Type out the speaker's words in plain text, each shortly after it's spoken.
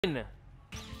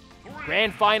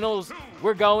Grand Finals,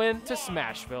 we're going to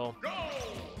Smashville.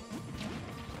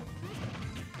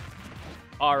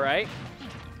 All right.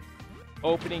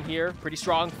 Opening here, pretty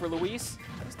strong for Luis.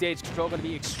 Stage control going to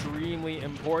be extremely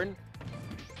important.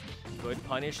 Good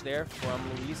punish there from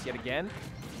Luis yet again.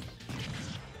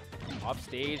 Off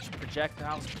stage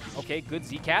projectiles. Okay, good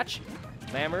Z catch.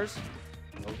 Lammers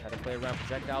knows how to play around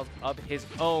projectiles of his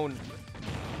own.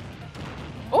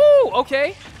 Oh,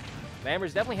 okay.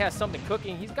 Lammers definitely has something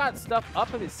cooking. He's got stuff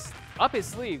up his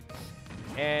sleeve,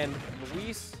 and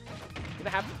Luis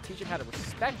gonna have to teach him how to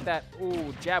respect that.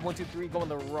 Ooh, jab 1, 2, 3 going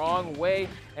the wrong way,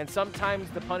 and sometimes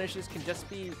the punishes can just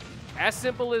be as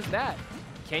simple as that.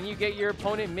 Can you get your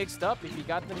opponent mixed up? If you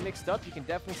got them mixed up, you can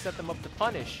definitely set them up to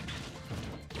punish.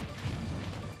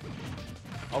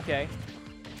 Okay.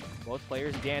 Both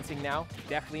players dancing now.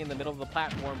 Definitely in the middle of the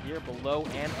platform here, below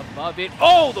and above it.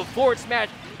 Oh, the forward smash.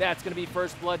 That's going to be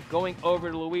first blood going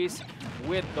over to Luis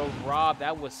with the rob.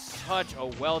 That was such a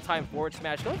well-timed forward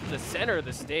smash. Going to the center of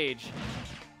the stage.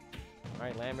 All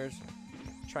right, Lammers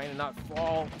trying to not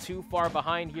fall too far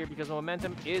behind here because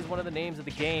momentum is one of the names of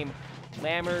the game.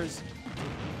 Lammers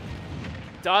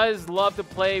does love to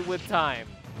play with time.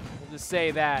 We'll just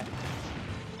say that.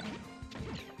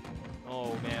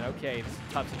 Oh, man, okay. This is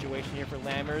a tough situation here for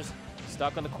Lammers.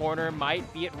 Stuck on the corner.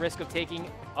 Might be at risk of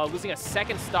losing a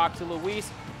second stock to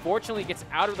Luis. Fortunately, gets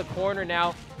out of the corner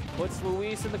now. Puts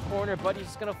Luis in the corner, but he's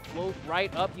just going to float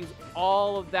right up. Use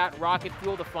all of that rocket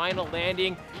fuel, the final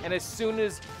landing. And as soon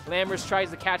as Lammers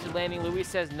tries to catch the landing, Luis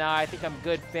says, nah, I think I'm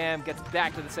good, fam. Gets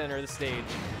back to the center of the stage.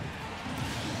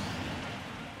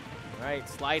 All right,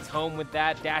 slides home with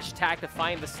that dash attack to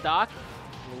find the stock.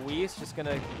 Luis just going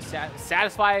to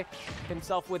satisfy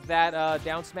himself with that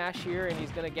down smash here, and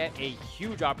he's going to get a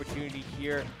huge opportunity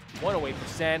here.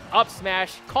 108%. Up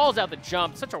smash. Calls out the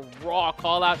jump. Such a raw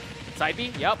call out. Side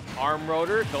B. Yep. Arm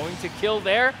rotor. Going to kill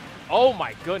there. Oh,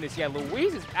 my goodness. Yeah,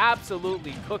 Luis is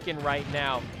absolutely cooking right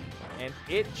now, and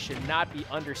it should not be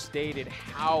understated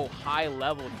how high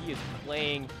level he is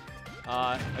playing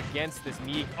against this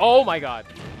Mii. Oh, my God.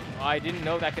 I didn't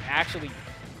know that could actually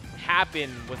happen.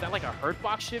 Was that like a hurt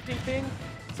box shifting thing?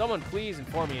 Someone please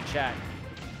inform me in chat.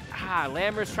 Ah,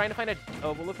 Lammers trying to find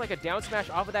what looked like a down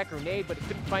smash off of that grenade, but he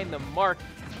couldn't find the mark.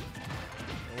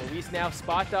 And Luis now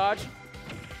spot dodge.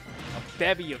 A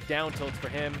bevy of down tilts for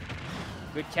him.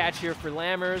 Good catch here for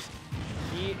Lammers.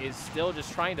 He is still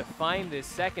just trying to find this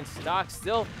second stock.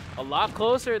 Still a lot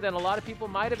closer than a lot of people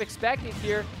might have expected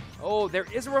here. Oh, there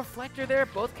is a reflector there.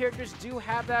 Both characters do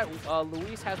have that.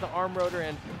 Luis has the arm rotor,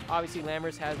 and obviously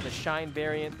Lammers has the shine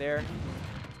variant there.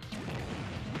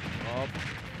 Oh,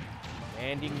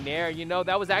 landing there. You know,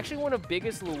 that was actually one of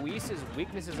biggest Luis's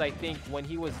weaknesses, I think, when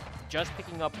he was just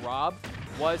picking up Rob,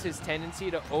 was his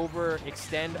tendency to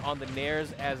overextend on the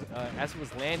nairs as he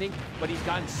was landing. But he's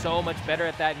gotten so much better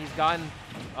at that. He's gotten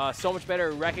so much better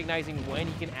at recognizing when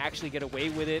he can actually get away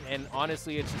with it. And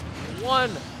honestly, it's just one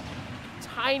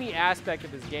tiny aspect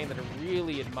of his game that I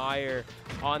really admire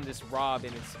on this Rob,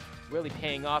 and it's really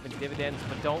paying off in dividends.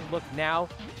 But don't look now.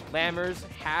 Lammers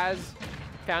has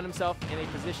found himself in a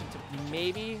position to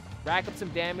maybe rack up some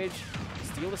damage,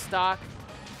 steal the stock,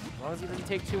 as long as he doesn't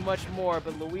take too much more.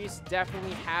 But Luis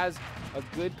definitely has a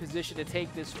good position to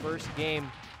take this first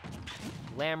game.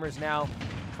 Lammers now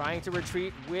trying to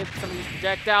retreat with some of these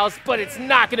projectiles, but it's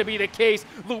not going to be the case.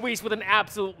 Luis with an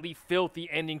absolutely filthy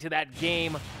ending to that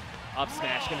game. Up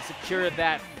smash going to secure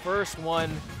that first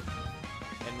one.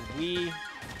 And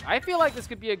I feel like this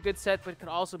could be a good set, but it could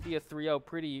also be a 3-0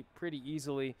 pretty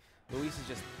easily. Luis is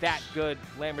just that good.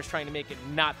 Lammers trying to make it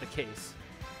not the case.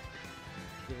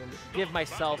 Give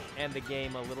myself and the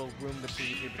game a little room to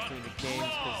breathe here between the games,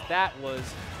 because that was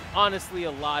honestly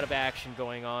a lot of action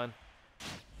going on.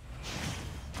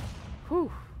 Whew.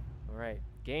 All right,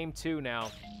 game 2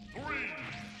 now. 3,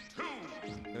 2,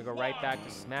 gonna go right back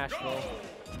to Smashville.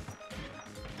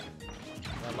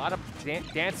 A lot of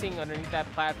dancing underneath that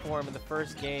platform in the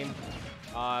first game,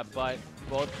 but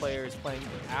both players playing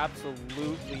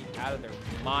absolutely out of their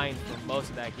minds for most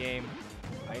of that game.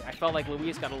 I felt like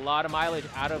Luis got a lot of mileage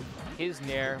out of his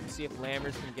nair. We'll see if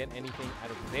Lammers can get anything out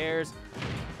of theirs.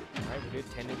 All right,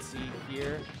 good tendency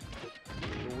here.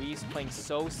 Luis playing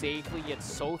so safely, yet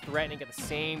so threatening at the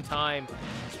same time.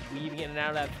 Just weaving in and out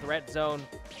of that threat zone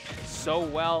so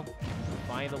well.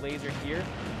 Find the laser here.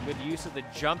 Good use of the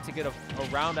jump to get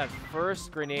around that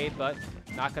first grenade, but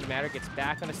not going to matter. Gets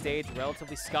back on the stage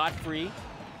relatively scot-free.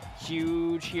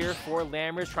 Huge here for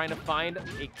Lammers, trying to find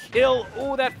a kill.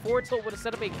 Oh, that forward tilt would have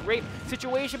set up a great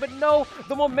situation, but no,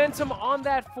 the momentum on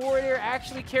that forward air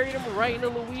actually carried him right into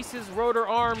Luis's rotor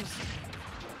arms.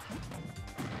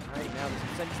 All right, now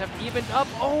Percentages have evened up.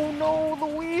 Oh no,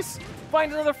 Luis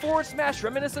finds another forward smash,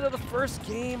 reminiscent of the first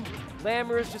game.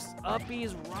 Lammers just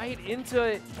uppies right into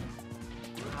it.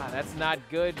 That's not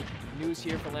good news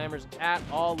here for Lammers at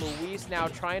all. Luis now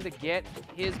trying to get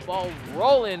his ball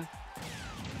rolling.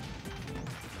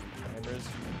 Lammers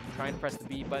trying to press the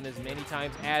B button as many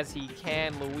times as he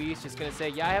can. Luis just gonna say,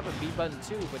 yeah, I have a B button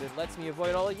too, but it lets me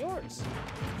avoid all of yours.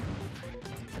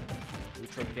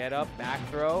 Neutral get up, back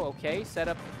throw, okay, set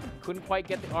up, couldn't quite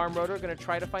get the arm rotor, gonna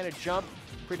try to find a jump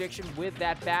prediction with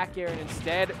that back air, and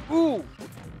instead, ooh,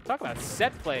 talk about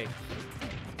set play.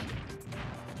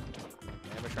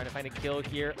 And we're trying to find a kill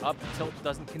here, up tilt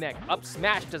doesn't connect, up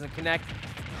smash doesn't connect.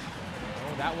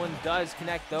 Oh, that one does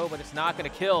connect though, but it's not gonna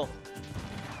kill.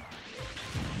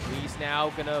 He's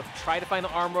now gonna try to find the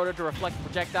arm rotor to reflect the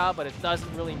projectile, but it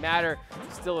doesn't really matter.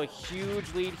 Still a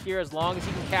huge lead here as long as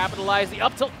he can capitalize. The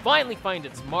up tilt finally finds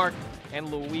its mark,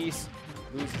 and Luis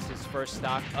loses his first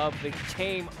stock of the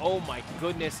game. Oh my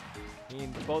goodness. I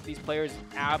mean, both these players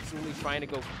absolutely trying to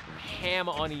go ham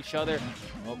on each other.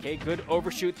 Okay, good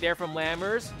overshoot there from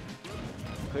Lammers.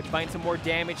 Could find some more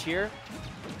damage here.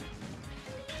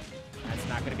 That's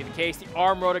not going to be the case. The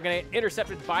arm rotor going to get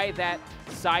intercepted by that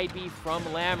side B from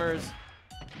Lammers.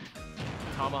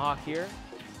 Tomahawk here.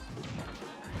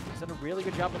 He's done a really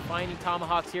good job of finding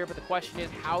tomahawks here, but the question is,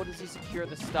 how does he secure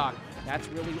the stock? That's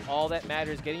really all that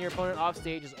matters. Getting your opponent off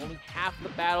stage is only half the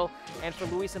battle, and for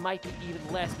Luis, it might be even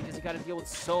less because you got to deal with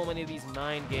so many of these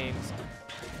mind games.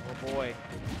 Oh boy.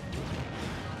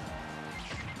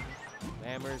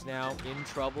 Lammers now in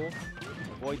trouble.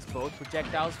 Avoids both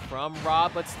projectiles from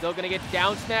Rob, but still gonna get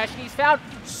down smash, and he's found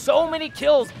so many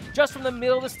kills just from the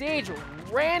middle of the stage.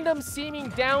 Random seeming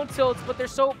down tilts, but they're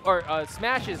so, or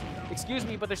smashes, excuse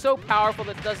me, but they're so powerful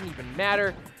that it doesn't even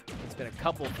matter. It's been a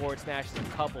couple forward smashes, a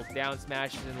couple down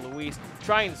smashes, and Luis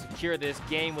trying to secure this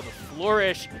game with a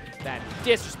flourish. That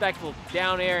disrespectful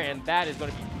down air, and that is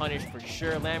going to be punished for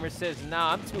sure. Lammers says,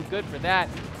 nah, I'm too good for that.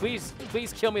 Please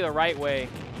kill me the right way.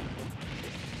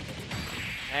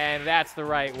 And that's the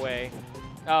right way.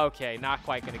 Okay, not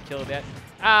quite gonna kill that.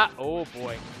 Oh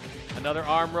boy. Another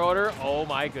arm rotor. Oh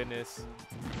my goodness.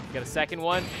 Got a second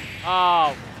one.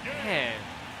 Oh, man.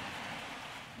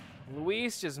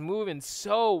 Luis just moving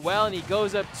so well, and he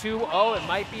goes up 2-0. It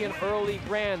might be an early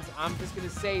Grands. I'm just gonna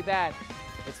say that.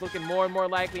 It's looking more and more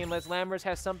likely unless Lammers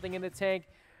has something in the tank.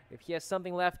 If he has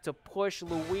something left to push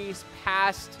Luis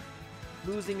past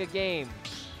losing a game.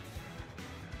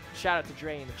 Shout out to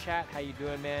Dre in the chat. How you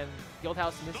doing, man?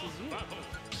 Guildhouse misses you.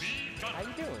 How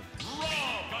you doing?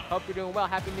 Hope you're doing well.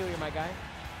 Happy New Year, my guy.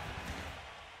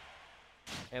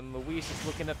 And Luis is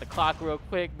looking at the clock real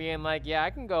quick, being like, yeah, I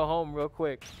can go home real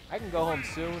quick. I can go home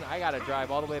soon. I got to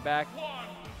drive all the way back.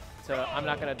 So I'm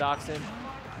not going to dox him.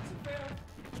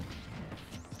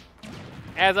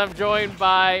 As I'm joined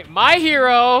by my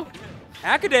hero.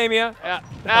 Academia.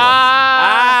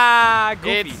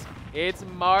 Goofy. It's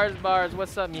Mars Bars.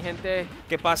 What's up, mi gente?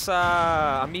 ¿Qué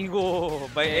pasa, amigo?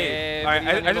 But hey, all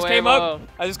right, I just came up.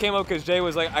 I just came up because Jay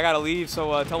was like, I gotta leave,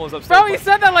 so tell him what's upstairs. Bro, he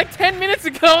said that like 10 minutes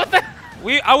ago. What the?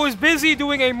 I was busy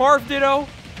doing a Marv Ditto.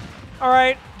 All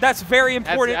right, that's very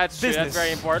important. That's business. True. That's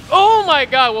very important. Oh my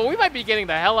God! Well, we might be getting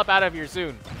the hell up out of here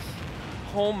soon.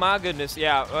 Oh my goodness,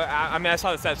 yeah. I mean, I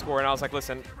saw the set score and I was like,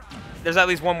 listen, there's at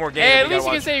least one more game. Hey, at least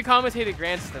you can say you commentated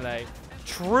Grands tonight.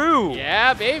 True.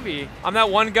 Yeah, baby. I'm that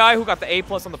one guy who got the A+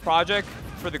 on the project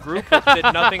for the group, but did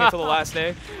nothing until the last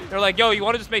day. They're like, yo, you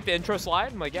want to just make the intro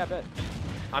slide? I'm like, yeah, bet.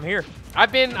 I'm here.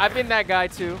 I've been that guy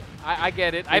too. I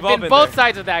get it. We've I've been both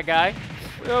sides of that guy.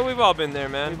 Well, we've all been there,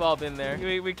 man. We've all been there.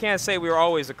 We can't say we were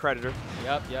always a creditor.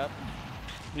 Yep.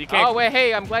 You can't. Oh, wait,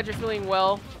 hey, I'm glad you're feeling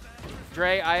well.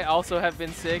 Dre, I also have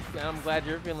been sick, and I'm glad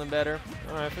you're feeling better.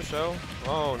 All right, for sure.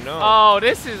 Oh, no. Oh,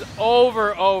 this is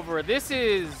over. This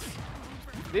is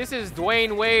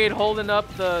Dwayne Wade holding up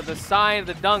the sign of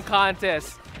the dunk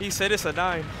contest. He said it's a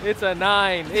 9. It's a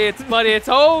 9. But it's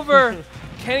over.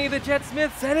 Kenny the Jet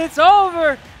Smith said it's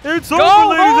over. It's over,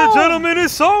 ladies and gentlemen.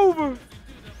 It's over.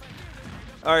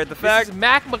 All right, This is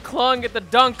Mac McClung at the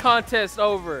dunk contest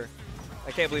over.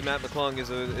 I can't believe Matt McClung is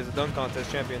a dunk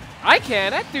contest champion. I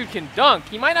can. That dude can dunk.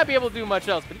 He might not be able to do much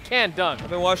else, but he can dunk. I've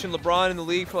been watching LeBron in the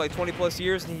league for like 20+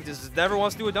 years, and he just never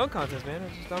wants to do a dunk contest, man.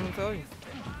 I just don't tell you.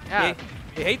 Yeah.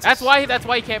 He hates That's us.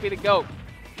 why he can't be the GOAT.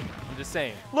 I'm just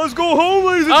saying. Let's go home,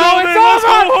 ladies and Oh, gentlemen. it's Let's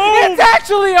over! go home. It's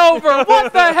actually over!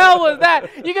 What the hell was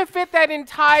that? You can fit that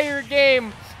entire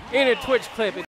game in a Twitch clip.